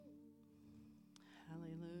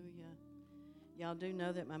Y'all do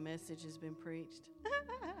know that my message has been preached.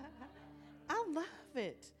 I love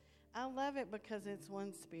it. I love it because it's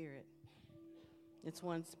one spirit. It's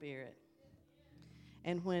one spirit.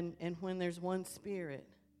 And when there's one spirit,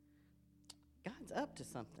 God's up to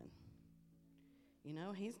something. You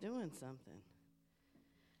know, he's doing something.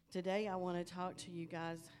 Today I want to talk to you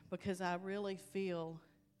guys because I really feel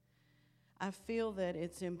that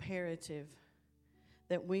it's imperative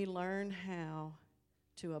that we learn how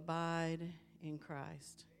to abide in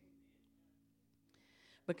Christ.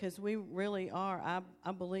 Because we really are, I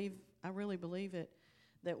really believe it,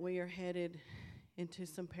 that we are headed into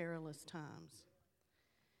some perilous times.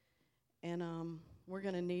 And we're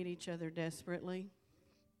going to need each other desperately.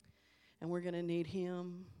 And we're going to need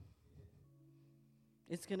him.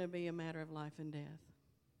 It's going to be a matter of life and death.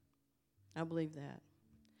 I believe that.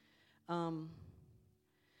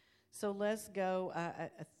 So let's go.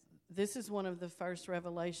 This is one of the first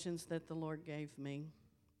revelations that the Lord gave me,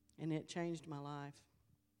 and it changed my life.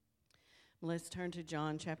 Let's turn to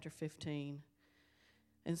John chapter 15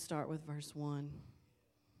 and start with verse 1.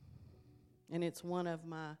 And it's one of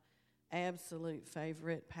my absolute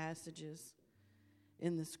favorite passages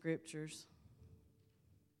in the scriptures.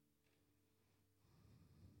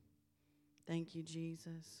 Thank you,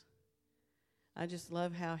 Jesus. I just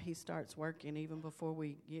love how he starts working even before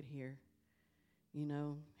we get here. You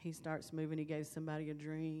know, he starts moving. He gave somebody a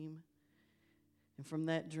dream. And from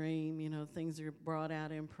that dream, you know, things are brought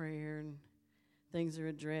out in prayer and things are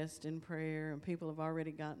addressed in prayer and people have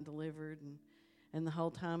already gotten delivered. And the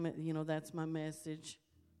whole time, you know, that's my message.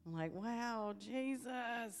 I'm like, wow,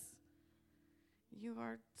 Jesus, you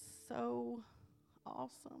are so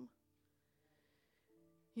awesome.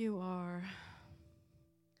 You are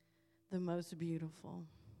the most beautiful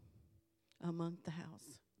among the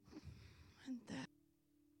house. And that,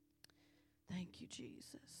 thank you,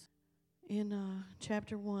 Jesus. In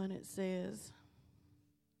chapter 1, it says,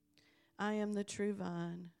 I am the true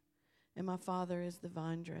vine, and my Father is the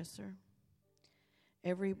vine dresser.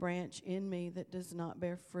 Every branch in me that does not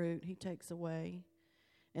bear fruit, he takes away.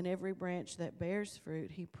 And every branch that bears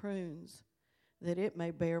fruit, he prunes, that it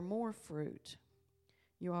may bear more fruit.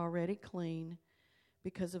 You are already clean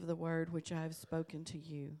because of the word which I have spoken to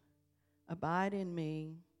you. Abide in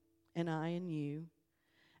me, and I in you,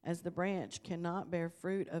 as the branch cannot bear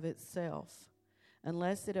fruit of itself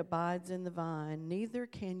unless it abides in the vine, neither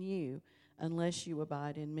can you unless you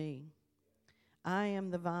abide in me. I am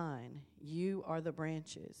the vine, you are the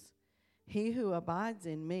branches. He who abides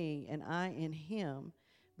in me and I in him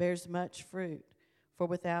bears much fruit, for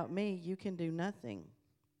without me you can do nothing.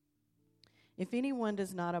 If anyone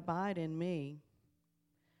does not abide in me,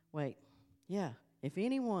 if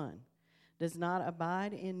anyone does not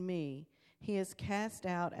abide in me, he is cast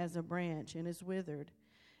out as a branch and is withered,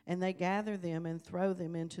 and they gather them and throw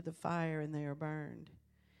them into the fire, and they are burned.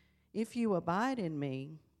 If you abide in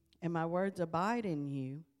me, and my words abide in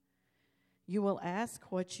you, you will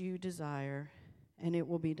ask what you desire, and it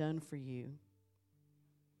will be done for you.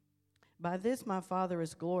 By this my Father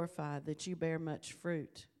is glorified, that you bear much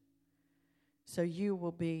fruit, so you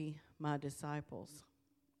will be my disciples.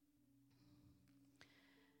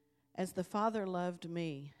 As the Father loved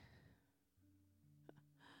me,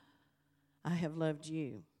 I have loved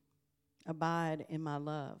you. Abide in my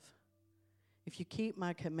love. If you keep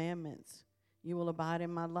my commandments, you will abide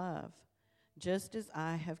in my love, just as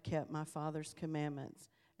I have kept my Father's commandments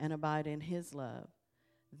and abide in his love.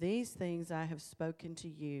 These things I have spoken to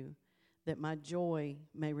you, that my joy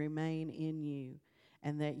may remain in you,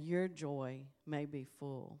 and that your joy may be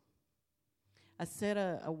full. I said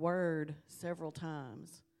a word several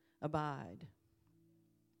times, abide.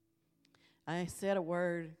 I said a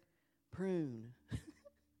word, prune,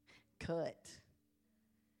 cut.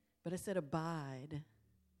 But I said abide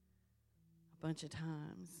a bunch of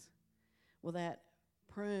times. Well, that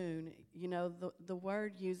prune, you know, the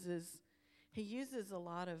word he uses a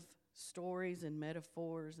lot of stories and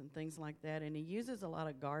metaphors and things like that, and he uses a lot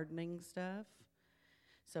of gardening stuff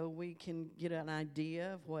so we can get an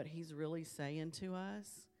idea of what he's really saying to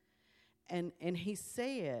us. And he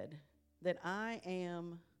said that I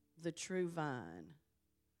am the true vine,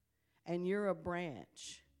 and you're a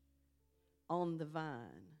branch on the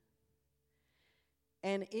vine.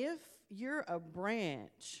 And if you're a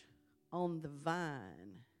branch on the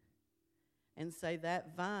vine, and say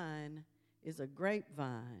that vine is a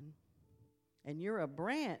grapevine, and you're a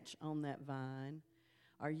branch on that vine,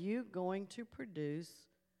 are you going to produce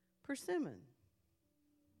persimmon?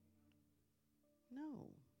 No.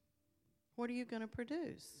 What are you going to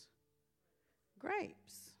produce?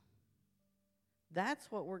 Grapes. That's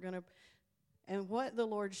what we're going to. And what the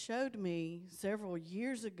Lord showed me several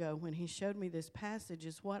years ago when he showed me this passage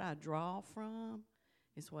is what I draw from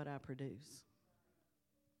is what I produce.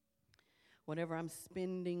 Whatever I'm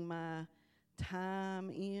spending my time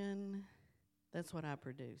in, that's what I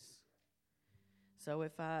produce. So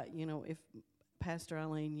if if Pastor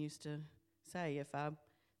Eileen used to say, if I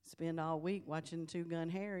spend all week watching Two Gun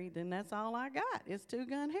Harry, then that's all I got is Two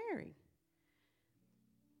Gun Harry.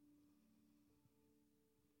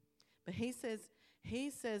 But he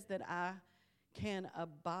says that I can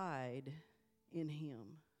abide in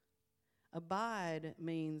him. Abide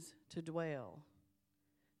means to dwell,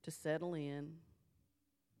 to settle in.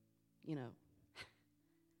 You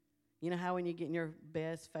know how when you get in your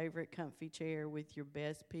best favorite comfy chair with your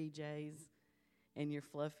best PJs and your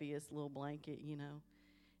fluffiest little blanket,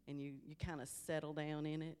 and you kind of settle down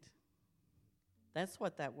in it? That's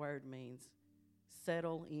what that word means.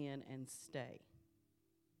 Settle in and stay.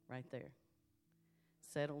 Right there.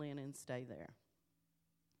 Settle in and stay there.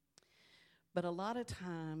 But a lot of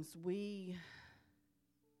times we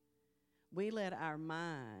let our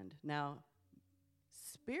mind, now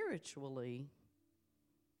spiritually,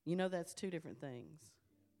 that's two different things.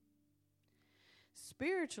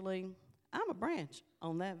 Spiritually, I'm a branch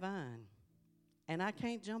on that vine, and I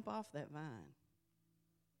can't jump off that vine.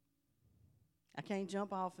 I can't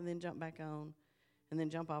jump off and then jump back on, and then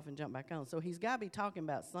jump off and jump back on. So he's got to be talking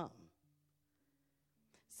about something.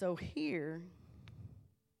 So here,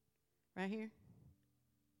 right here,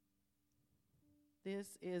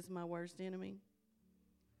 this is my worst enemy.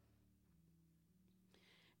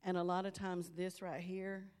 And a lot of times this right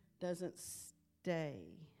here doesn't stay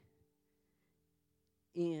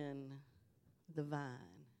in the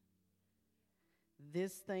vine.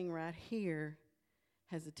 This thing right here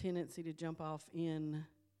has a tendency to jump off in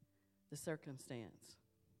the circumstance.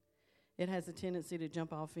 It has a tendency to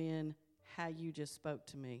jump off in how you just spoke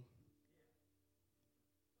to me.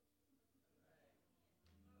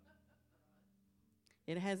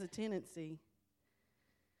 It has a tendency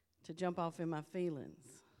to jump off in my feelings.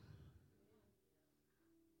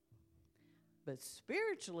 But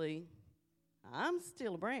spiritually, I'm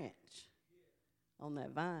still a branch on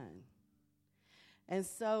that vine. And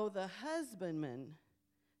so the husbandman,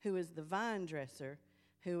 who is the vine dresser,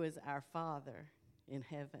 who is our Father in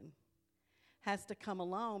heaven, has to come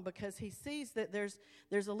along because he sees that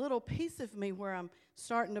there's a little piece of me where I'm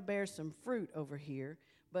starting to bear some fruit over here,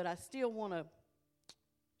 but I still want to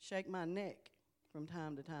shake my neck from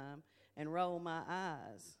time to time and roll my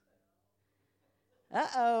eyes.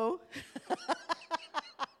 Uh-oh.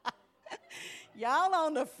 Y'all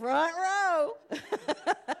on the front row.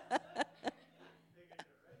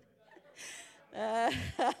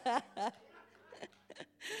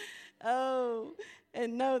 Oh,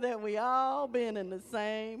 and know that we all been in the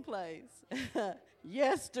same place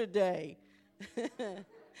yesterday.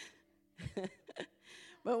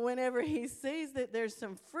 But whenever he sees that there's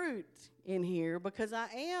some fruit in here, because I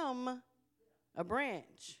am a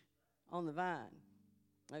branch on the vine,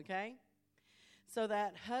 okay? So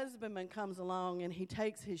that husbandman comes along and he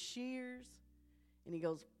takes his shears and he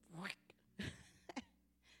goes, whack.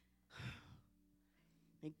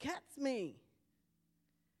 He cuts me.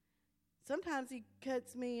 Sometimes he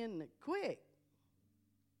cuts me in the quick.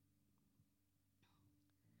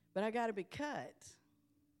 But I got to be cut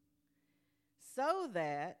so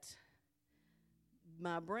that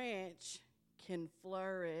my branch can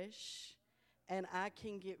flourish and I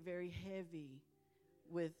can get very heavy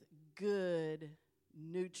with good,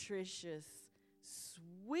 nutritious,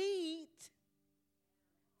 sweet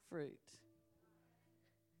fruit.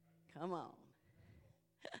 Come on.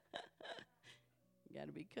 You got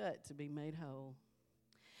to be cut to be made whole.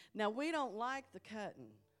 Now, we don't like the cutting.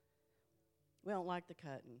 We don't like the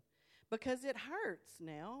cutting because it hurts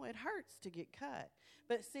now. It hurts to get cut.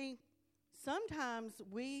 But see, sometimes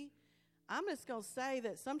I'm just going to say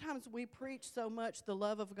that sometimes we preach so much the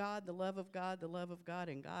love of God, the love of God, the love of God,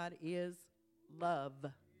 and God is love.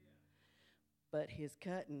 But his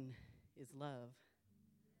cutting is love.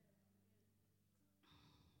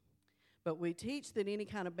 But we teach that any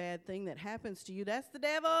kind of bad thing that happens to you, that's the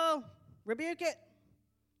devil. Rebuke it.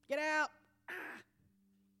 Get out.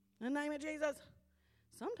 In the name of Jesus.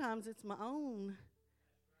 Sometimes it's my own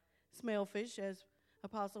smellfish, as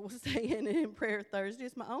Apostle was saying in Prayer Thursday.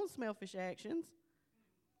 It's my own smellfish actions.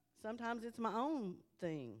 Sometimes it's my own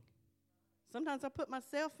thing. Sometimes I put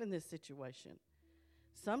myself in this situation.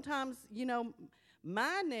 Sometimes,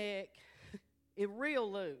 my neck is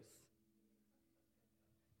real loose.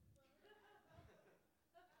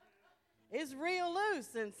 It's real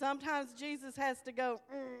loose, and sometimes Jesus has to go,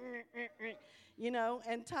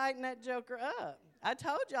 and tighten that joker up. I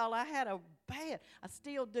told y'all I had I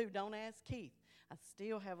still do, don't ask Keith. I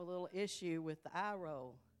still have a little issue with the eye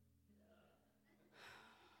roll.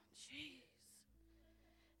 Jeez.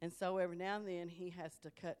 And so every now and then he has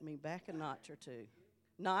to cut me back a notch or two.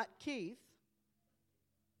 Not Keith.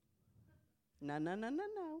 No.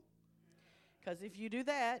 Because if you do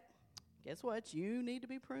that, guess what? You need to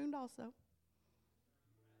be pruned also.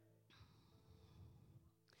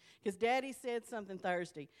 Because Daddy said something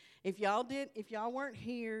Thursday. If y'all weren't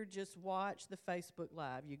here, just watch the Facebook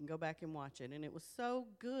Live. You can go back and watch it. And it was so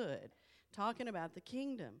good, talking about the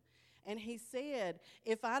kingdom. And he said,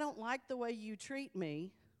 if I don't like the way you treat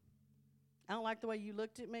me, I don't like the way you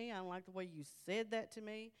looked at me, I don't like the way you said that to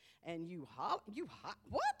me, and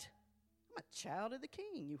what? I'm a child of the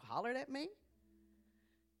King. You hollered at me?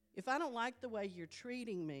 If I don't like the way you're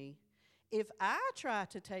treating me, if I try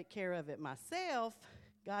to take care of it myself,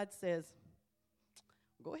 God says,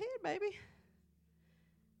 go ahead, baby.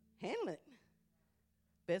 Handle it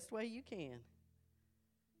best way you can.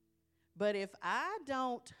 But if I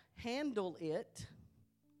don't handle it,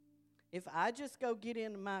 if I just go get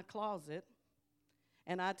into my closet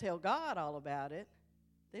and I tell God all about it,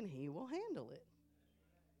 then he will handle it.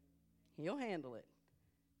 He'll handle it.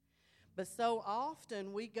 But so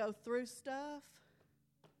often we go through stuff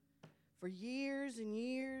for years and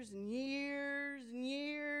years and years and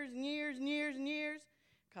years and years and years and years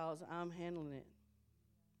because I'm handling it.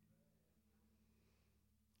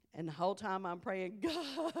 And the whole time I'm praying,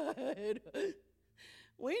 God,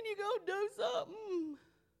 when you gonna do something?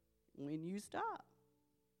 When you stop.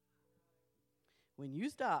 When you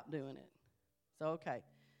stop doing it. So, okay.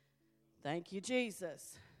 Thank you,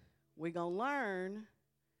 Jesus. We're going to learn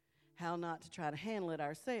how not to try to handle it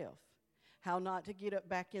ourselves. How not to get up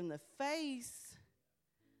back in the face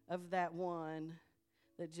of that one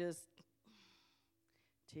that just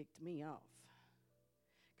ticked me off.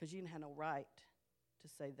 Because you didn't have no right to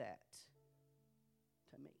say that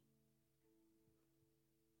to me.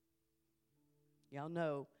 Y'all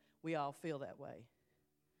know we all feel that way,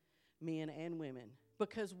 men and women,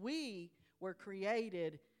 because we were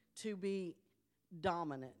created to be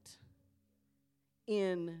dominant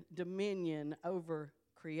in dominion over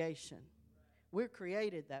creation. We're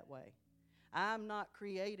created that way. I'm not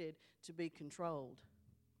created to be controlled.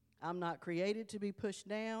 I'm not created to be pushed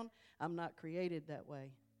down. I'm not created that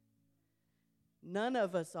way. None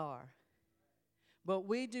of us are. But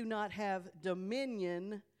we do not have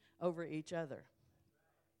dominion over each other.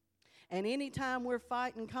 And anytime we're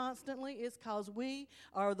fighting constantly, it's because we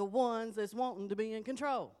are the ones that's wanting to be in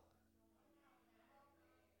control.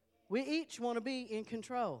 We each want to be in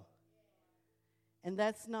control. And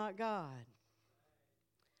that's not God.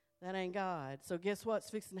 That ain't God. So guess what's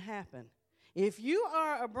fixing to happen? If you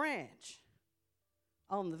are a branch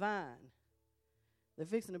on the vine, there's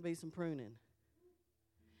fixing to be some pruning.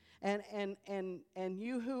 And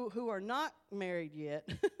you who are not married yet,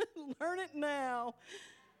 learn it now.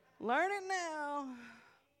 Learn it now.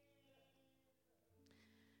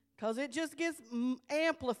 Because it just gets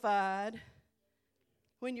amplified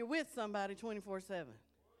when you're with somebody 24/7.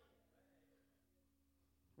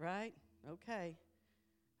 Right? Okay.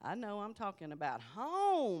 I know I'm talking about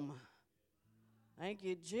home. Thank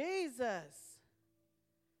you, Jesus.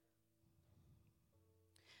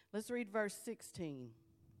 Let's read verse 16.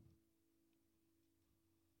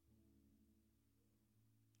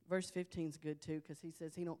 Verse 15 is good too because he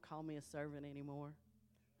says he don't call me a servant anymore.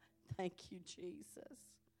 Thank you, Jesus.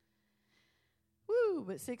 Woo,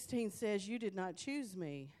 but 16 says, you did not choose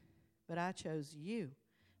me, but I chose you,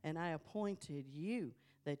 and I appointed you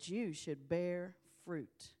that you should bear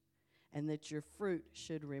fruit, and that your fruit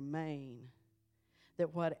should remain,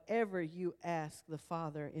 that whatever you ask the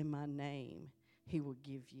Father in my name, he will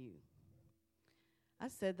give you. I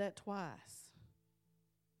said that twice.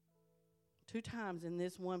 2 times in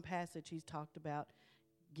this one passage, he's talked about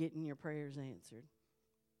getting your prayers answered.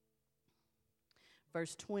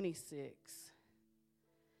 Verse 26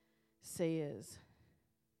 says,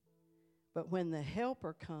 but when the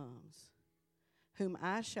Helper comes, whom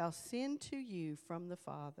I shall send to you from the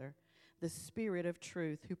Father, the Spirit of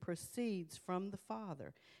truth, who proceeds from the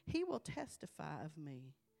Father, he will testify of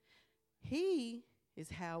me. He is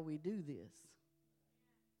how we do this.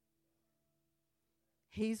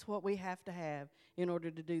 He's what we have to have in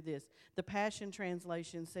order to do this. The Passion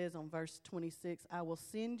Translation says on verse 26, I will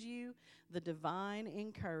send you the divine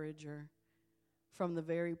encourager from the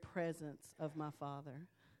very presence of my Father.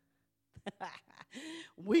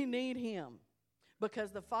 We need him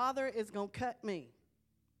because the Father is going to cut me.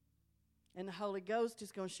 And the Holy Ghost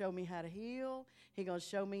is going to show me how to heal. He's going to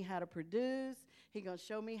show me how to produce. He's going to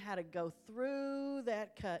show me how to go through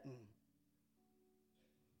that cutting.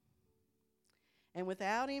 And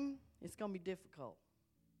without him, it's going to be difficult.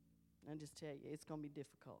 I just tell you, it's going to be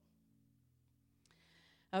difficult.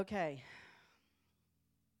 Okay.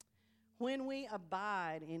 When we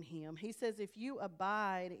abide in him, he says, if you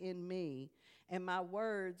abide in me and my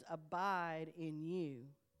words abide in you,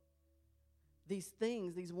 these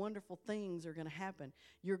things, these wonderful things are going to happen.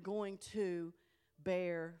 You're going to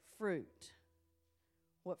bear fruit.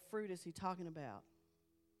 What fruit is he talking about?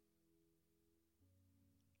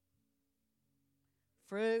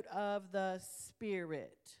 Fruit of the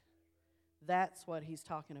Spirit. That's what he's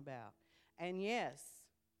talking about. And yes,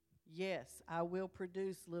 I will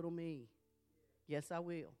produce little me. Yes, I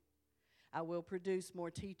will. I will produce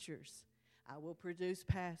more teachers. I will produce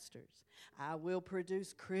pastors. I will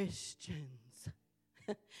produce Christians.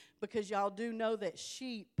 Because y'all do know that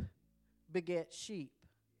sheep beget sheep.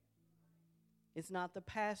 It's not the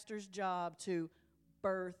pastor's job to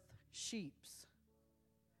birth sheeps.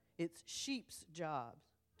 It's sheep's job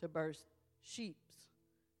to birth sheeps,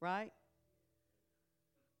 right?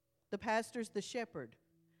 The pastor's the shepherd.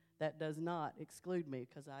 That does not exclude me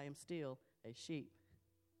because I am still a sheep.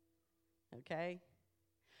 Okay?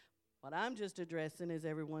 What I'm just addressing is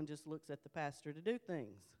everyone just looks at the pastor to do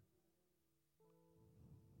things.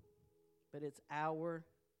 But it's our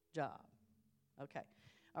job. Okay.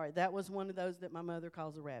 All right, that was one of those that my mother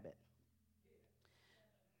calls a rabbit.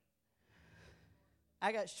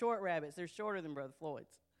 I got short rabbits. They're shorter than Brother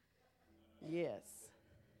Floyd's. Yes.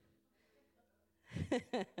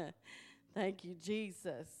 Thank you,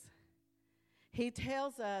 Jesus. He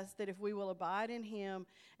tells us that if we will abide in him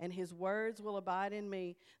and his words will abide in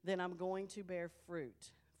me, then I'm going to bear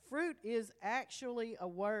fruit. Fruit is actually a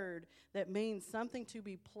word that means something to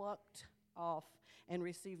be plucked off and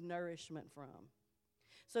receive nourishment from.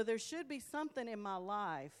 So there should be something in my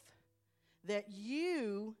life that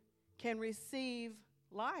you can receive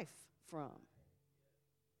life from.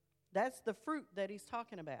 That's the fruit that he's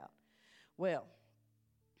talking about. Well,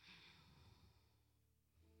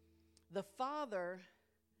 the Father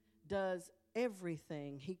does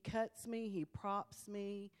everything. He cuts me. He props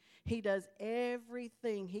me. He does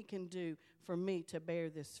everything he can do for me to bear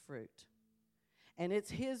this fruit. And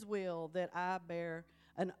it's his will that I bear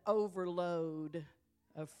an overload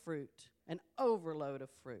of fruit. An overload of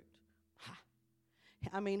fruit.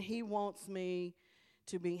 I mean, he wants me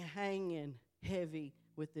to be hanging heavy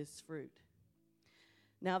with this fruit.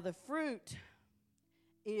 Now, the fruit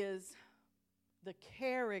is the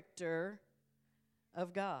character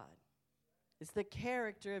of God. It's the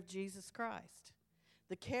character of Jesus Christ.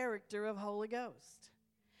 The character of Holy Ghost.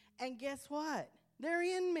 And guess what? They're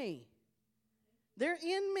in me. They're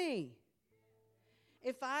in me.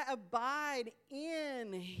 If I abide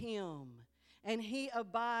in him and he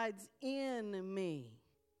abides in me,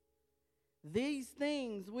 these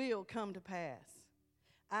things will come to pass.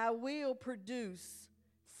 I will produce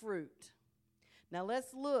fruit. Now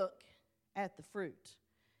let's look at the fruit.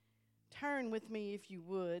 Turn with me, if you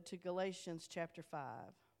would, to Galatians chapter 5.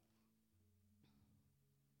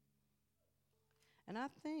 And I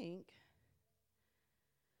think,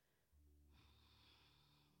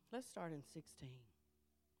 let's start in 16.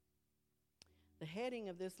 The heading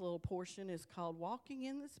of this little portion is called Walking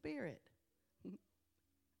in the Spirit,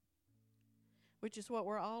 which is what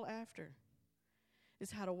we're all after,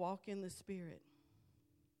 is how to walk in the Spirit.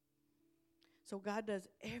 So God does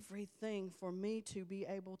everything for me to be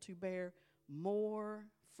able to bear more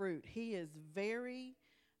fruit. He is very,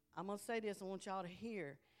 I'm going to say this, I want y'all to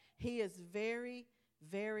hear. He is very,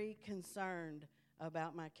 very concerned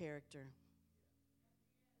about my character.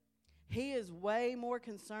 He is way more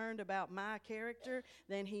concerned about my character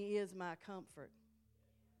than he is my comfort.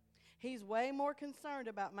 He's way more concerned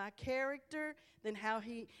about my character than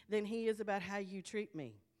he is about how you treat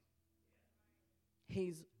me.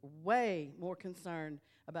 He's way more concerned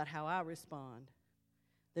about how I respond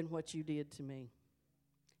than what you did to me.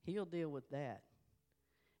 He'll deal with that.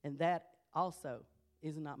 And that also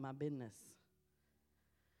is not my business.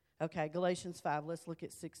 Okay, Galatians 5, let's look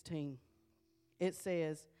at 16. It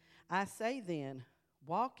says, I say then,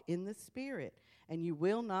 walk in the Spirit, and you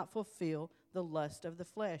will not fulfill the lust of the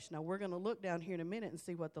flesh. Now, we're going to look down here in a minute and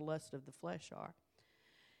see what the lust of the flesh are.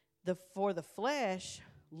 For the flesh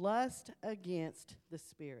lust against the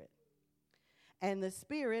Spirit, and the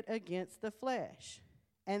Spirit against the flesh.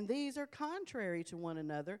 And these are contrary to one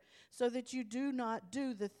another, so that you do not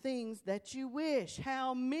do the things that you wish.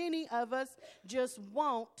 How many of us just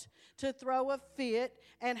want to throw a fit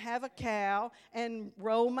and have a cow and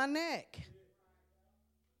roll my neck?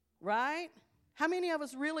 Right? How many of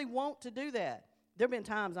us really want to do that? There have been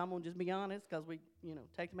times, I'm going to just be honest, because we,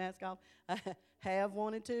 take the mask off. I have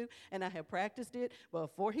wanted to, and I have practiced it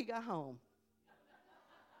before he got home.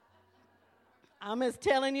 I'm just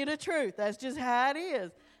telling you the truth. That's just how it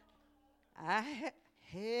is. I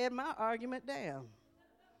had my argument down.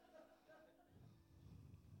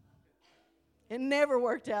 It never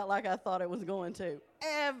worked out like I thought it was going to.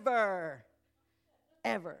 Ever.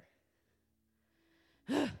 Ever.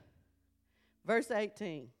 Verse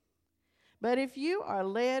 18. But if you are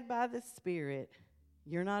led by the Spirit,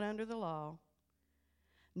 you're not under the law.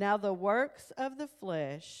 Now the works of the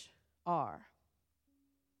flesh are.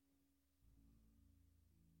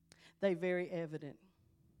 They very evident.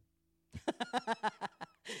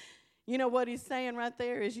 You know what he's saying right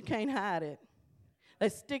there is you can't hide it.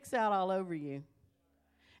 It sticks out all over you.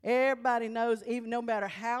 Everybody knows, even no matter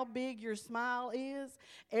how big your smile is,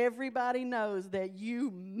 everybody knows that you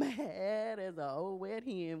mad as an old wet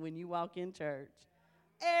hen when you walk in church.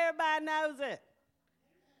 Everybody knows it.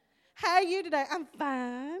 How are you today? I'm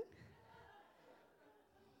fine.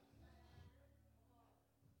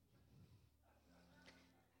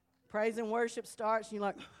 Praise and worship starts, and you're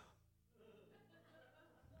like,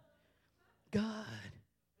 God.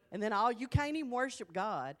 And then you can't even worship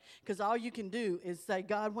God, because all you can do is say,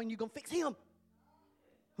 God, when you going to fix him?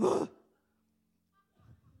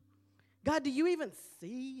 God, do you even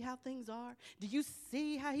see how things are? Do you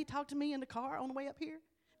see how he talked to me in the car on the way up here?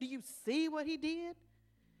 Do you see what he did?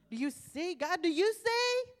 Do you see? God, do you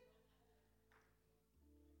see?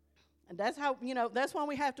 And that's how, that's why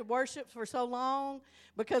we have to worship for so long,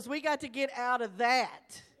 because we got to get out of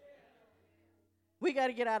that. We got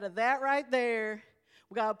to get out of that right there.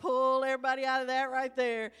 We got to pull everybody out of that right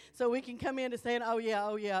there so we can come into saying,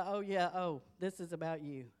 this is about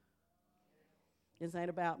you. This ain't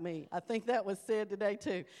about me. I think that was said today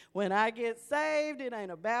too. When I get saved, it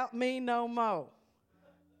ain't about me no more.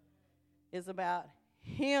 It's about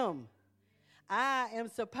him. I am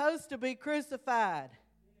supposed to be crucified.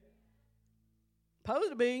 Supposed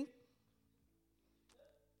to be.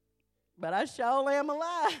 But I sure am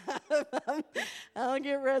alive. I don't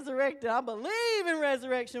get resurrected. I believe in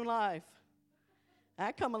resurrection life.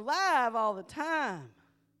 I come alive all the time.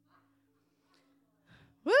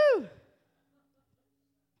 Woo!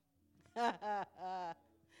 Thank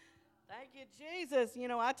you, Jesus.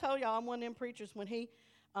 I told y'all I'm one of them preachers. When he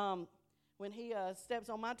steps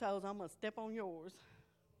on my toes, I'm going to step on yours.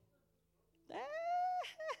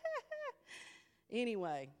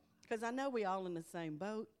 Anyway, because I know we all in the same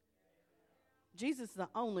boat. Jesus is the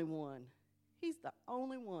only one. He's the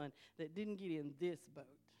only one that didn't get in this boat.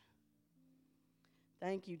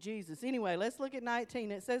 Thank you, Jesus. Anyway, let's look at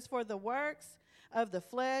 19. It says, for the works of the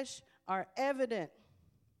flesh are evident,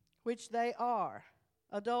 which they are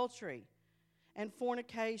adultery and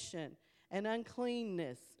fornication and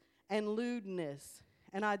uncleanness and lewdness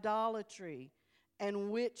and idolatry and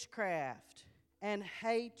witchcraft and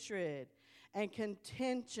hatred and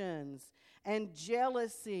contentions and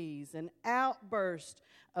jealousies and outbursts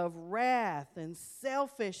of wrath and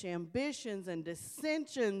selfish ambitions and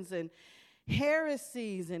dissensions and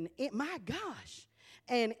heresies and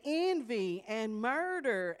and envy and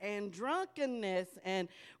murder and drunkenness and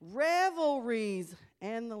revelries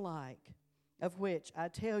and the like, of which I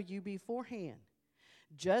tell you beforehand,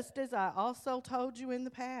 just as I also told you in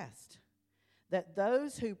the past, that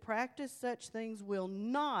those who practice such things will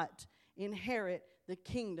not inherit the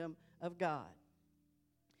kingdom of God.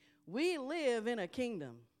 We live in a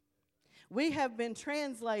kingdom. We have been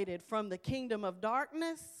translated from the kingdom of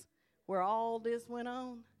darkness, where all this went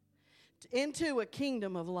on, into a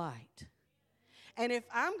kingdom of light. And if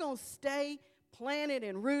I'm going to stay planted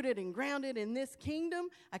and rooted and grounded in this kingdom,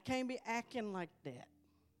 I can't be acting like that.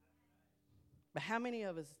 But how many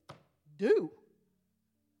of us do?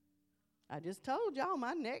 I just told y'all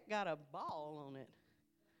my neck got a ball on it.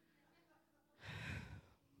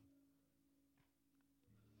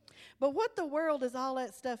 But what the world does all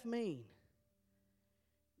that stuff mean?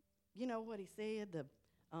 You know what he said, the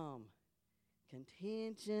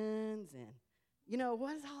contentions and,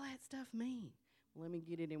 what does all that stuff mean? Well, let me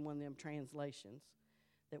get it in one of them translations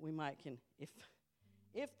that we might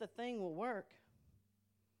if the thing will work.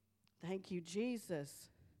 Thank you, Jesus.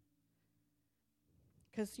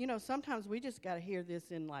 Because, sometimes we just got to hear this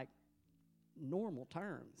in like normal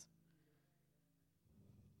terms.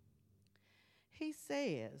 He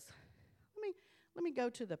says, Let me go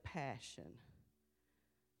to the Passion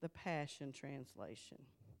Translation,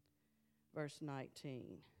 verse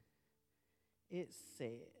 19. It says,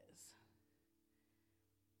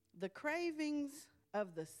 the cravings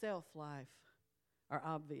of the self-life are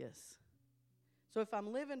obvious. So if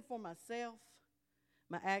I'm living for myself,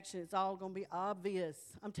 my action is all going to be obvious.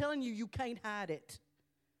 I'm telling you, you can't hide it.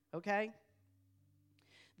 Okay?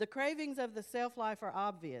 The cravings of the self-life are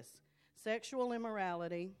obvious. Sexual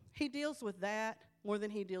immorality, he deals with that more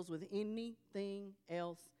than he deals with anything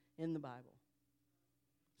else in the Bible.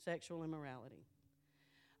 Sexual immorality.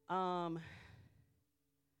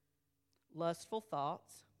 Lustful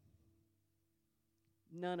thoughts.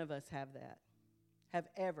 None of us have that.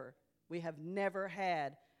 We have never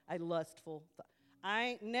had a lustful thought. I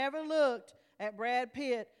ain't never looked at Brad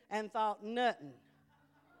Pitt and thought nothing.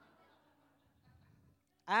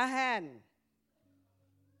 I hadn't.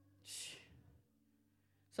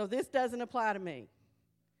 So this doesn't apply to me.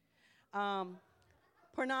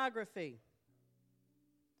 Pornography.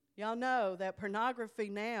 Y'all know that pornography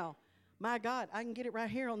now, my God, I can get it right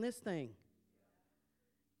here on this thing.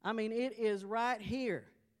 I mean, it is right here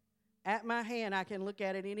at my hand. I can look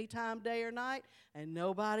at it anytime, day or night, and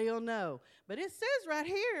nobody will know. But it says right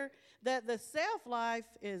here that the self-life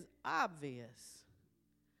is obvious.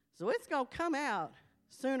 So it's going to come out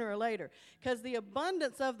sooner or later. Because the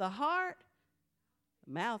abundance of the heart,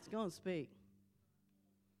 the mouth's going to speak.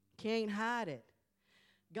 Can't hide it.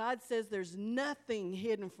 God says there's nothing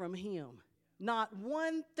hidden from him. Not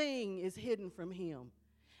one thing is hidden from him.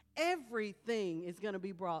 Everything is going to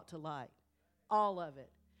be brought to light. All of it.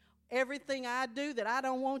 Everything I do that I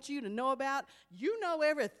don't want you to know about, you know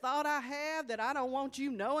every thought I have that I don't want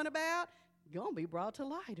you knowing about, going to be brought to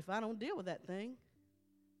light if I don't deal with that thing.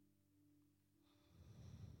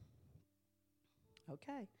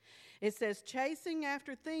 Okay. It says chasing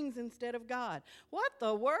after things instead of God. What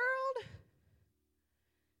the world?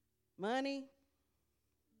 Money,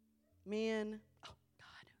 men, oh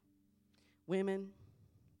God, women,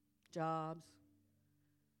 jobs,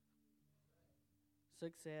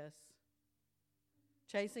 success,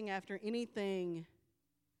 chasing after anything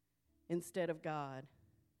instead of God.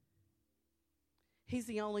 He's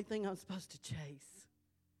the only thing I'm supposed to chase.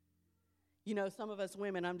 You know, some of us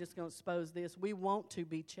women, I'm just going to expose this, we want to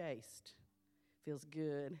be chased. Feels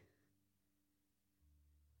good.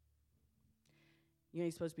 You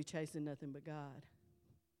ain't supposed to be chasing nothing but God.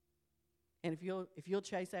 And if you'll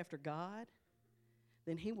chase after God,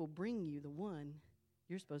 then he will bring you the one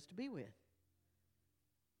you're supposed to be with.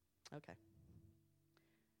 Okay.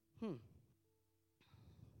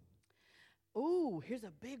 Ooh, here's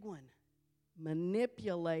a big one.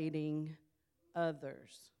 Manipulating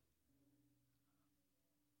others.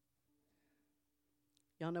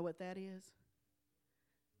 Y'all know what that is?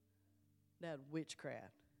 That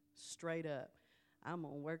witchcraft. Straight up. I'm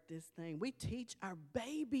going to work this thing. We teach our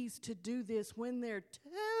babies to do this when they're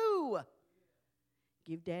 2.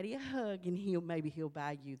 Give daddy a hug and maybe he'll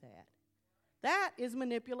buy you that. That is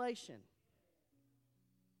manipulation.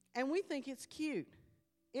 And we think it's cute.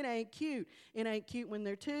 It ain't cute. It ain't cute when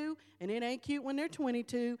they're 2, and it ain't cute when they're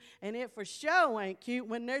 22, and it for sure ain't cute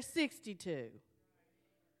when they're 62.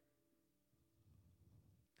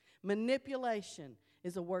 Manipulation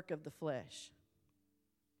is a work of the flesh.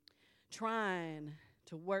 Trying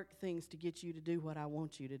to work things to get you to do what I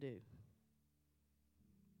want you to do.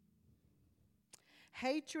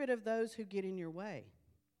 Hatred of those who get in your way.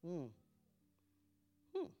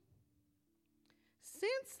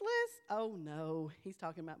 Senseless, oh no, he's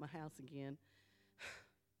talking about my house again.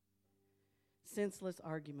 Senseless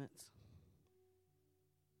arguments.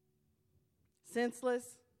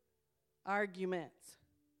 Senseless arguments.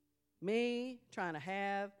 Me trying to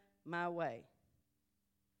have my way.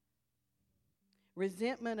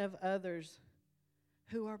 Resentment of others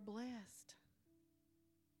who are blessed.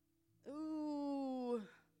 Ooh.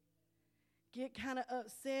 Get kind of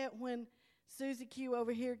upset when Susie Q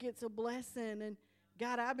over here gets a blessing. And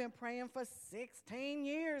God, I've been praying for 16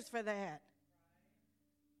 years for that.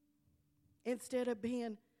 Instead of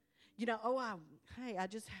being, he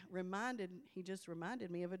just reminded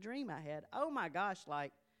me of a dream I had. Oh my gosh,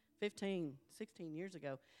 like 15, 16 years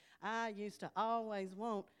ago. I used to always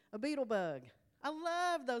want a beetle bug. I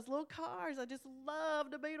love those little cars. I just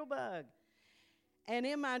loved a beetle bug. And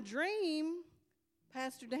in my dream,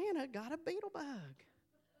 Pastor Dana got a beetle bug.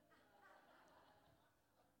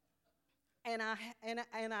 And I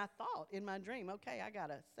thought in my dream, okay, I got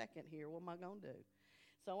a second here. What am I going to do?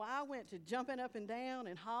 So I went to jumping up and down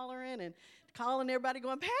and hollering and calling everybody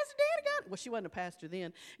going, Pastor Dana got it. Well, she wasn't a pastor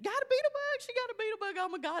then. Got a beetle bug. She got a beetle bug. Oh,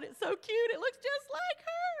 my God, it's so cute. It looks just like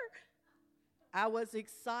her. I was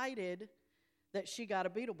excited that she got a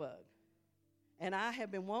beetle bug. And I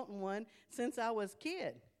have been wanting one since I was a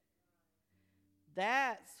kid.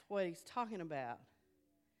 That's what he's talking about.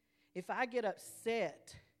 If I get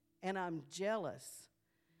upset and I'm jealous,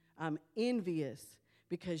 I'm envious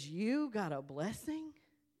because you got a blessing,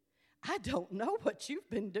 I don't know what you've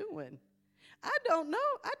been doing. I don't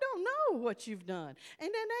know what you've done. And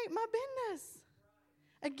that ain't my business.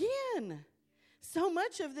 Again, so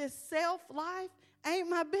much of this self-life ain't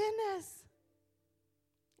my business.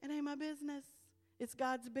 It ain't my business. It's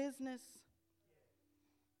God's business.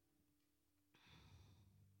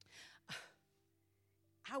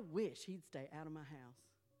 I wish he'd stay out of my house.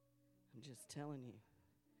 I'm just telling you.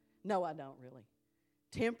 No, I don't really.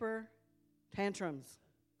 Temper tantrums.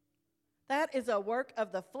 That is a work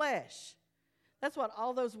of the flesh. That's what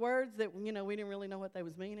all those words that, we didn't really know what they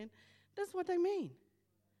was meaning. That's what they mean.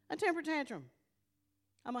 A temper tantrum.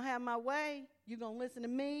 I'm going to have my way. You're going to listen to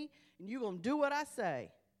me, and you're going to do what I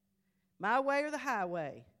say. My way or the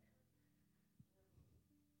highway.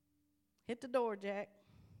 Hit the door, Jack.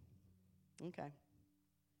 Okay.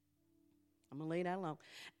 I'm going to leave that alone.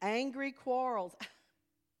 Angry quarrels. My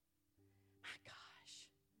gosh.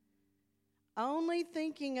 Only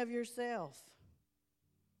thinking of yourself.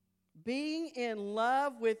 Being in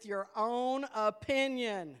love with your own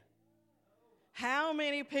opinion. How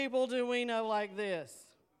many people do we know like this?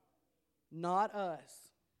 Not us.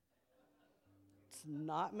 It's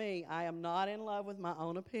not me. I am not in love with my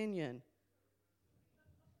own opinion.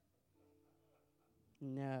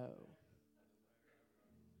 No.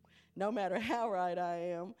 No matter how right I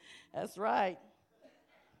am. That's right.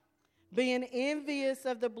 Being envious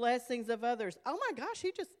of the blessings of others. Oh my gosh,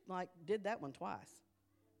 he just did that one twice.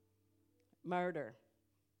 Murder.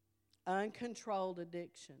 Uncontrolled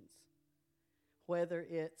addictions. Whether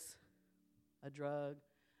it's a drug,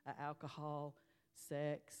 alcohol,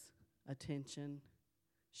 sex, attention,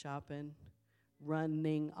 shopping,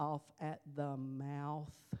 running off at the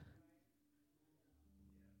mouth.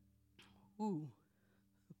 Ooh.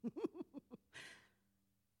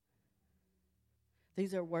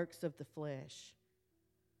 These are works of the flesh.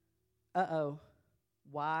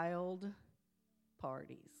 Wild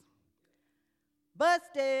parties.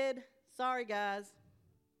 Busted. Sorry, guys.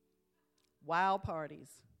 Wild parties.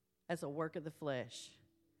 That's a work of the flesh.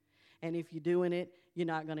 And if you're doing it, you're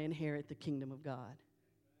not going to inherit the kingdom of God.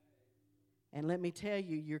 And let me tell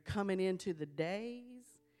you, you're coming into the days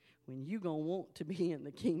when you're going to want to be in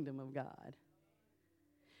the kingdom of God.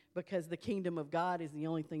 Because the kingdom of God is the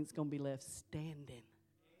only thing that's going to be left standing.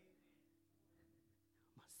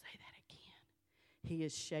 I'm going to say that again. He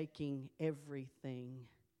is shaking everything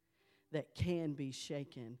that can be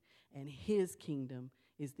shaken. And his kingdom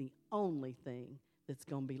is the only thing that's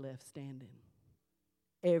going to be left standing.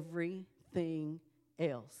 Everything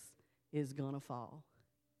else is going to fall.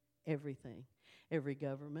 Everything. Every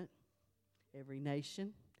government, every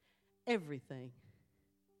nation, everything.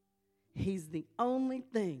 He's the only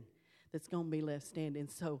thing that's going to be left standing.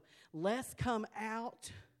 So let's come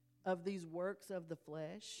out of these works of the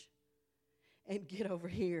flesh and get over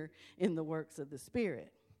here in the works of the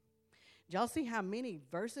Spirit. Did y'all see how many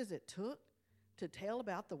verses it took to tell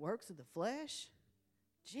about the works of the flesh?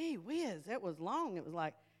 Gee whiz, that was long. It was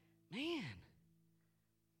like, man,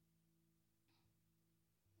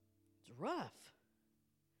 it's rough.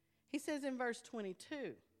 He says in verse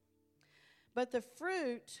 22, but the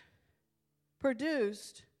fruit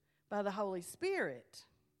produced by the Holy Spirit,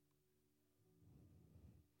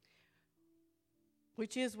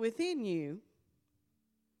 which is within you,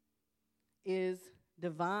 is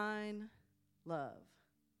divine love.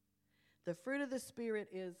 The fruit of the Spirit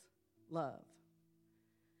is love.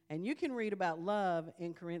 And you can read about love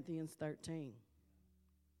in Corinthians 13.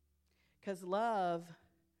 Because love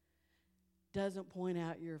doesn't point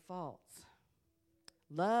out your faults.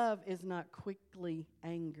 Love is not quickly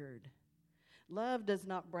angered. Love does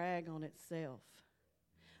not brag on itself.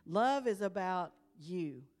 Love is about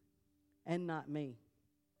you and not me.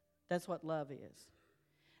 That's what love is.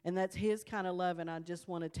 And that's his kind of love. And I just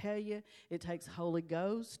want to tell you, it takes Holy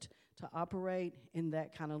Ghost to operate in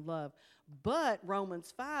that kind of love. But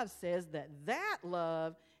Romans 5 says that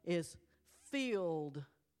love is filled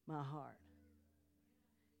my heart.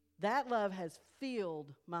 That love has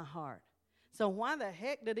filled my heart. So why the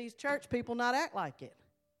heck do these church people not act like it?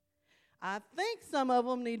 I think some of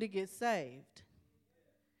them need to get saved.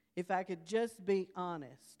 If I could just be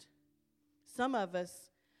honest. Some of us,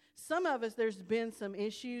 there's been some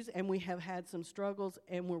issues and we have had some struggles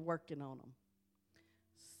and we're working on them.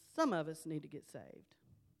 Some of us need to get saved.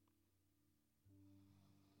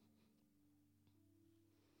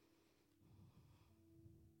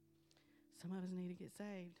 Some of us need to get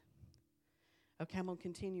saved. Okay, I'm going to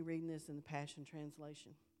continue reading this in the Passion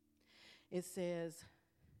Translation. It says,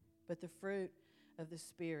 but the fruit of the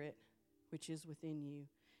Spirit, which is within you,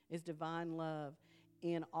 is divine love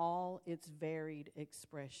in all its varied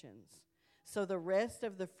expressions. So the rest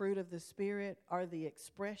of the fruit of the Spirit are the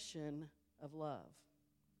expression of love.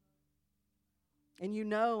 And you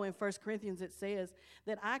know in 1 Corinthians it says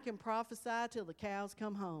that I can prophesy till the cows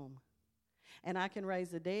come home. And I can raise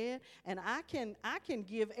the dead. And I can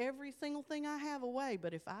give every single thing I have away.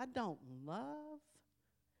 But if I don't love,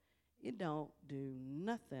 it don't do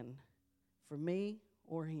nothing for me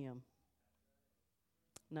or him.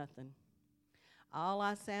 Nothing. All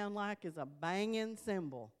I sound like is a banging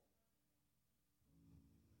cymbal.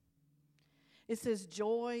 It says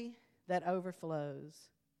joy that overflows,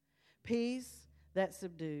 peace that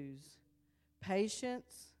subdues,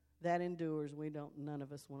 patience that endures. None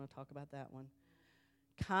of us want to talk about that one.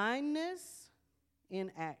 Kindness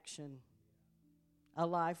in action, a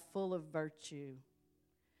life full of virtue,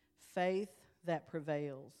 faith that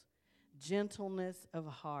prevails, gentleness of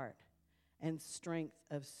heart, and strength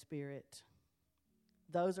of spirit.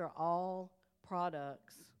 Those are all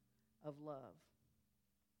products of love.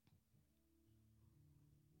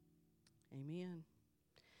 Amen.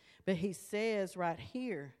 But he says right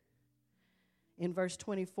here in verse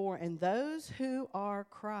 24, and those who are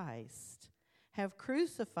Christ have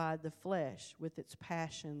crucified the flesh with its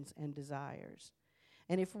passions and desires.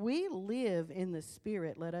 And if we live in the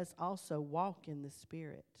Spirit, let us also walk in the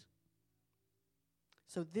Spirit.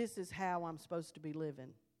 So this is how I'm supposed to be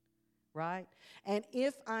living, right? And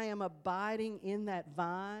if I am abiding in that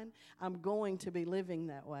vine, I'm going to be living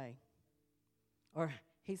that way. Or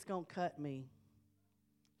he's going to cut me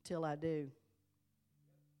till I do.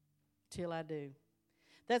 Till I do.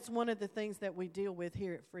 That's one of the things that we deal with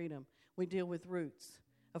here at Freedom. We deal with roots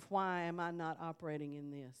of why am I not operating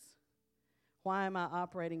in this? Why am I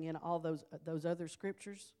operating in all those other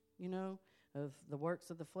scriptures, of the works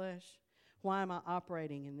of the flesh? Why am I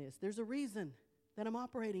operating in this? There's a reason that I'm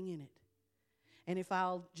operating in it. And if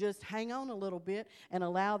I'll just hang on a little bit and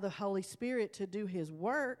allow the Holy Spirit to do his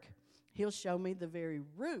work, he'll show me the very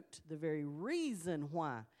root, the very reason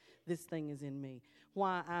why this thing is in me,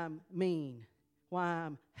 why I'm mean, why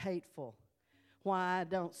I'm hateful, why I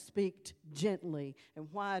don't speak gently, and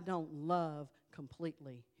why I don't love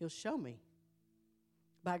completely. He'll show me.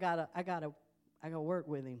 But I gotta work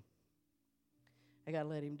with him. I gotta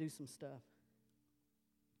let him do some stuff.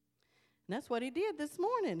 And that's what he did this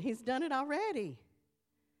morning. He's done it already.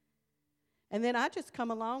 And then I just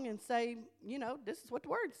come along and say, this is what the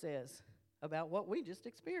Word says about what we just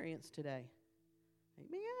experienced today.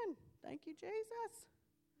 Amen. Thank you, Jesus.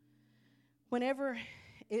 Whenever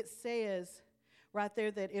it says right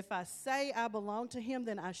there that if I say I belong to him,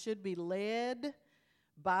 then I should be led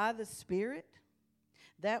by the Spirit.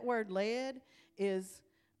 That word led is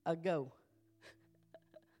a go.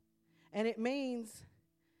 And it means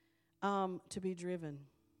to be driven,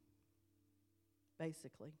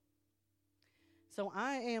 basically. So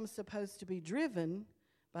I am supposed to be driven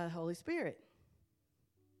by the Holy Spirit.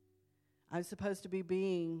 I'm supposed to be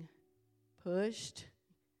being pushed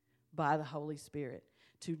by the Holy Spirit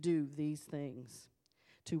to do these things,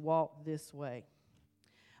 to walk this way.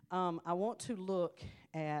 I want to look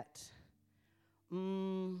at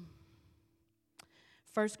 1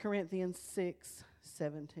 Corinthians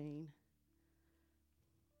 6:17.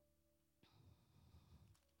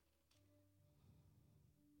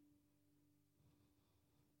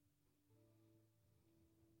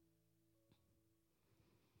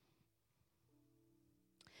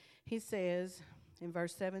 He says in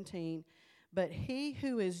verse 17, but he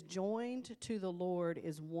who is joined to the Lord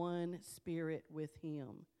is one spirit with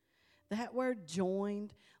him. That word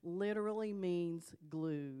joined literally means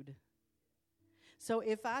glued. So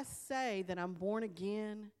if I say that I'm born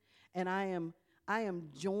again and I am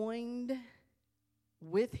joined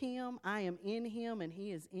with him, I am in him and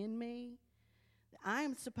he is in me, I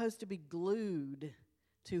am supposed to be glued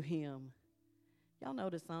to him. Y'all know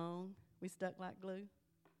the song, We Stuck Like Glue?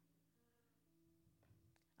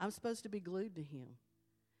 I'm supposed to be glued to him.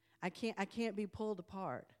 I can't be pulled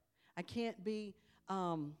apart. I can't be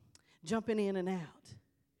jumping in and out.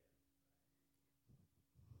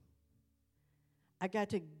 I got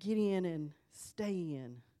to get in and stay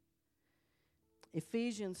in.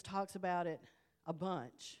 Ephesians talks about it a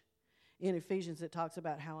bunch. In Ephesians, it talks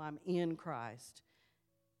about how I'm in Christ.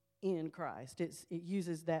 In Christ. It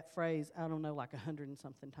uses that phrase, I don't know, like 100 and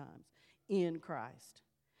something times. In Christ.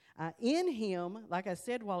 In him, like I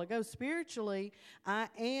said a while ago, spiritually, I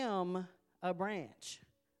am a branch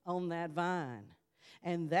on that vine.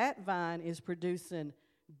 And that vine is producing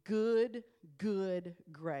good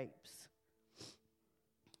grapes.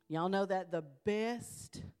 Y'all know that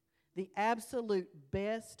the absolute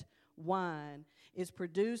best wine is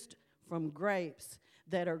produced from grapes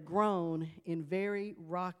that are grown in very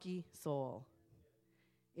rocky soil.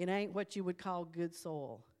 It ain't what you would call good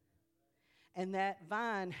soil. And that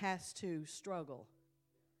vine has to struggle.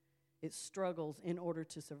 It struggles in order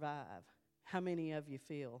to survive. How many of you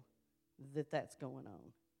feel that that's going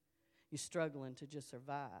on? You're struggling to just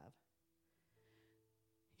survive.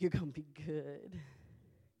 You're going to be good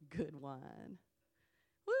wine.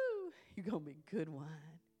 Woo! You're going to be good wine.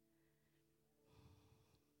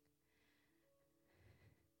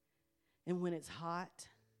 And when it's hot,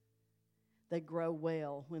 they grow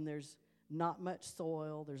well. When there's not much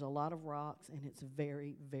soil, there's a lot of rocks, and it's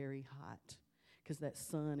very, very hot because that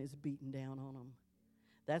sun is beating down on them.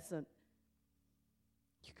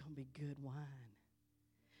 You're going to be good wine.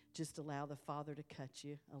 Just allow the Father to cut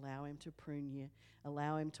you. Allow Him to prune you.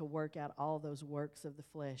 Allow Him to work out all those works of the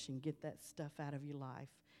flesh and get that stuff out of your life.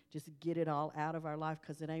 Just get it all out of our life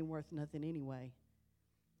because it ain't worth nothing anyway.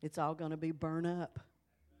 It's all going to be burned up.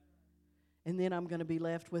 And then I'm going to be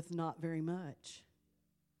left with not very much.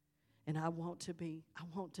 And I want to be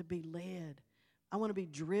led. I want to be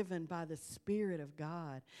driven by the Spirit of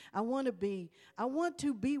God. I want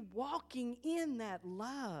to be walking in that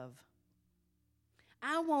love.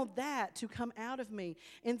 I want that to come out of me.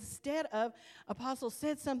 Instead of, Apostle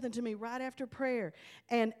said something to me right after prayer.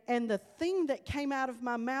 And the thing that came out of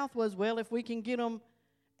my mouth was, well, if we can get them.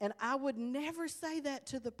 And I would never say that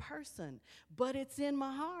to the person. But it's in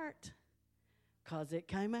my heart. Because it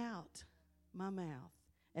came out my mouth.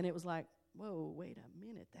 And it was like, whoa, wait a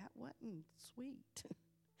minute. That wasn't sweet.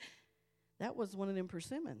 That was one of them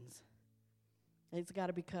persimmons. It's got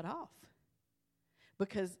to be cut off.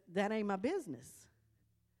 Because that ain't my business.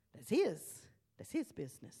 That's his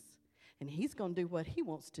business. And he's going to do what he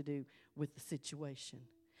wants to do with the situation.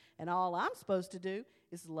 And all I'm supposed to do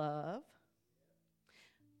is love,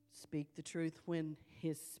 speak the truth when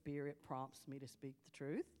His Spirit prompts me to speak the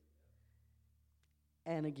truth.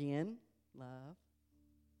 And again, love.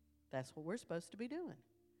 That's what we're supposed to be doing.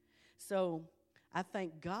 So I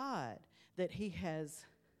thank God that He has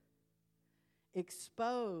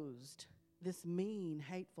exposed this mean,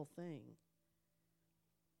 hateful thing.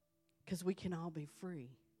 Because we can all be free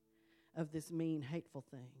of this mean, hateful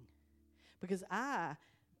thing. Because I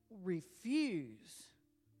refuse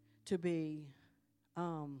to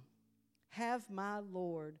have my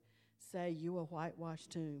Lord say, you a whitewashed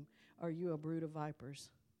tomb, or you a brood of vipers.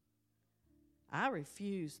 I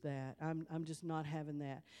refuse that. I'm just not having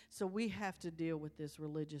that. So we have to deal with this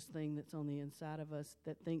religious thing that's on the inside of us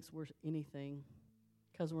that thinks we're anything,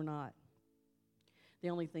 because we're not. The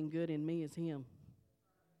only thing good in me is Him.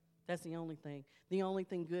 That's the only thing. The only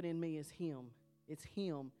thing good in me is Him. It's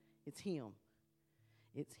Him. It's Him.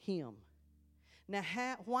 It's Him. Now,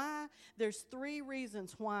 why? There's 3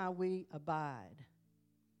 reasons why we abide.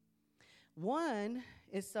 One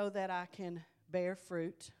is so that I can bear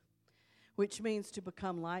fruit, which means to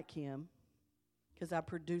become like Him, because I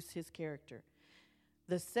produce His character.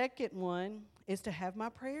 The second one is to have my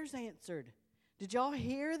prayers answered. Did y'all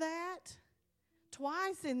hear that?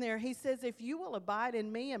 Twice in there, He says, if you will abide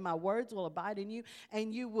in me and my words will abide in you,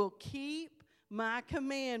 and you will keep my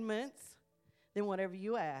commandments, then whatever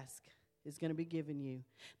you ask is going to be given you.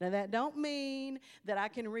 Now, that don't mean that I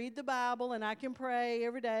can read the Bible and I can pray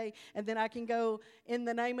every day, and then I can go, in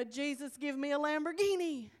the name of Jesus, give me a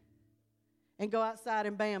Lamborghini, and go outside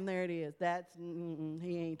and bam, there it is.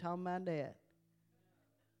 He ain't talking about that.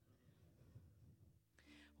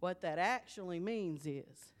 What that actually means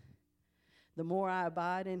is, the more I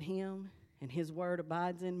abide in Him and His word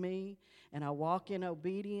abides in me and I walk in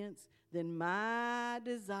obedience, then my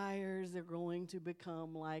desires are going to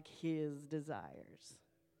become like His desires.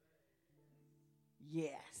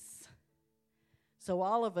 Yes. So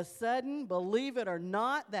all of a sudden, believe it or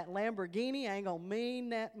not, that Lamborghini ain't going to mean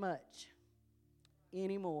that much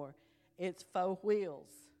anymore. It's 4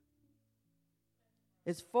 wheels.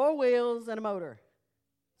 It's 4 wheels and a motor.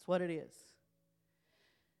 That's what it is.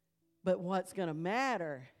 But what's going to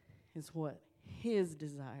matter is what His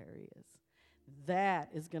desire is. That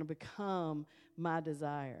is going to become my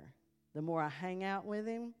desire. The more I hang out with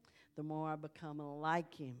Him, the more I become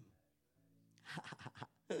like Him.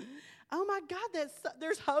 Oh my God,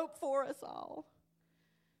 there's hope for us all.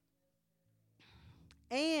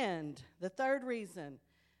 And the third reason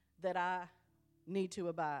that I need to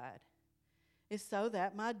abide is so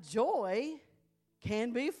that my joy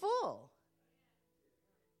can be full.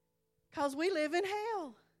 Because we live in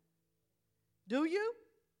hell. Do you?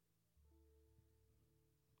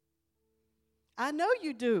 I know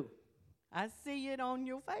you do. I see it on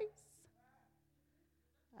your face.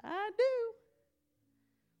 I do.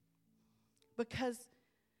 Because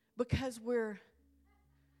we're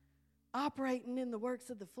operating in the works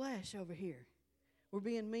of the flesh over here. We're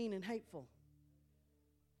being mean and hateful.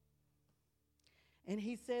 And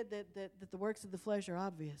he said that the works of the flesh are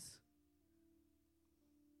obvious.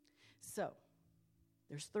 So,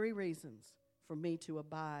 there's 3 reasons for me to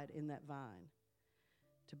abide in that vine,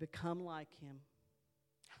 to become like him.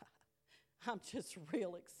 I'm just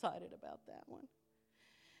real excited about that one.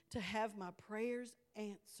 To have my prayers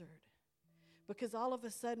answered. Because all of a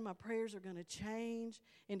sudden my prayers are going to change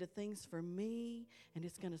into things for me, and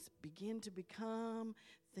it's going to begin to become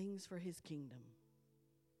things for his kingdom.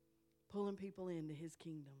 Pulling people into his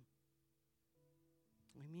kingdom.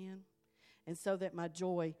 Amen. And so that my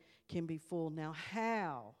joy can be full. Now,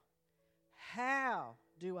 how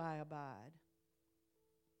do I abide?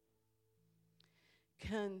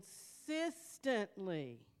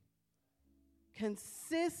 Consistently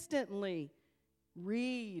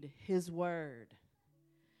read his word.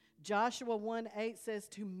 Joshua 1:8 says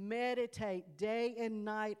to meditate day and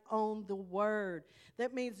night on the word.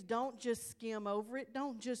 That means don't just skim over it.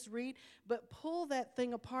 Don't just read, but pull that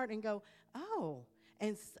thing apart and go, oh,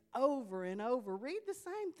 and over and over. Read the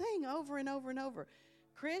same thing over and over and over.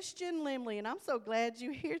 Christian Limley, and I'm so glad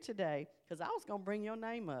you're here today because I was going to bring your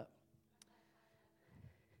name up.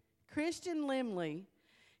 Christian Limley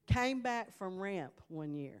came back from Ramp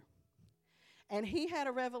one year, and he had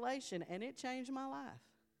a revelation, and it changed my life.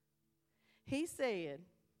 He said,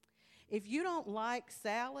 if you don't like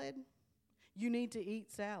salad, you need to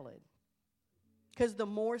eat salad. Because the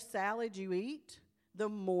more salad you eat, the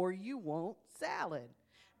more you want salad.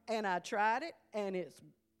 And I tried it, and it's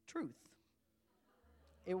truth.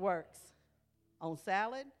 It works on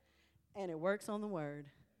salad, and it works on the word.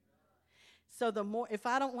 So the more, if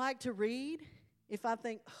I don't like to read, if I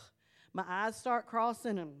think, my eyes start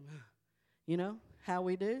crossing, and you know how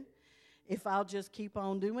we do, if I'll just keep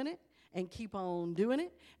on doing it, and keep on doing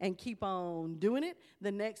it, and keep on doing it,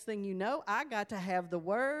 the next thing you know, I got to have the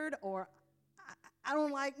word, or I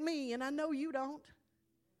don't like me, and I know you don't.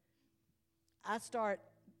 I start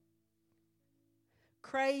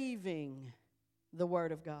craving the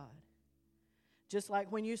word of God. Just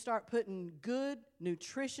like when you start putting good,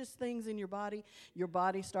 nutritious things in your body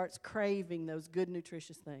starts craving those good,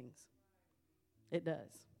 nutritious things. It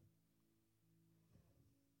does.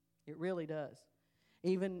 It really does.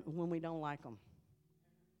 Even when we don't like them.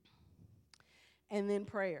 And then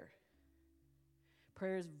prayer.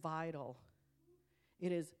 Prayer is vital.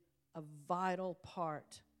 It is a vital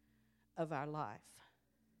part of our life.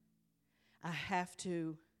 I have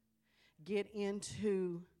to get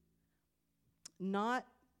into not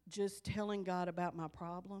just telling God about my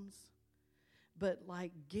problems, but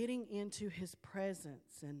like getting into his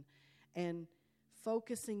presence and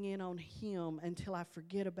focusing in on him until I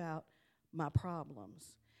forget about my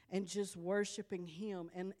problems, and just worshiping him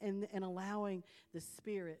and allowing the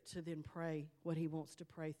Spirit to then pray what he wants to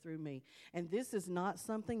pray through me. And this is not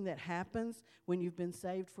something that happens when you've been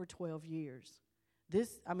saved for 12 years.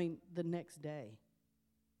 The next day.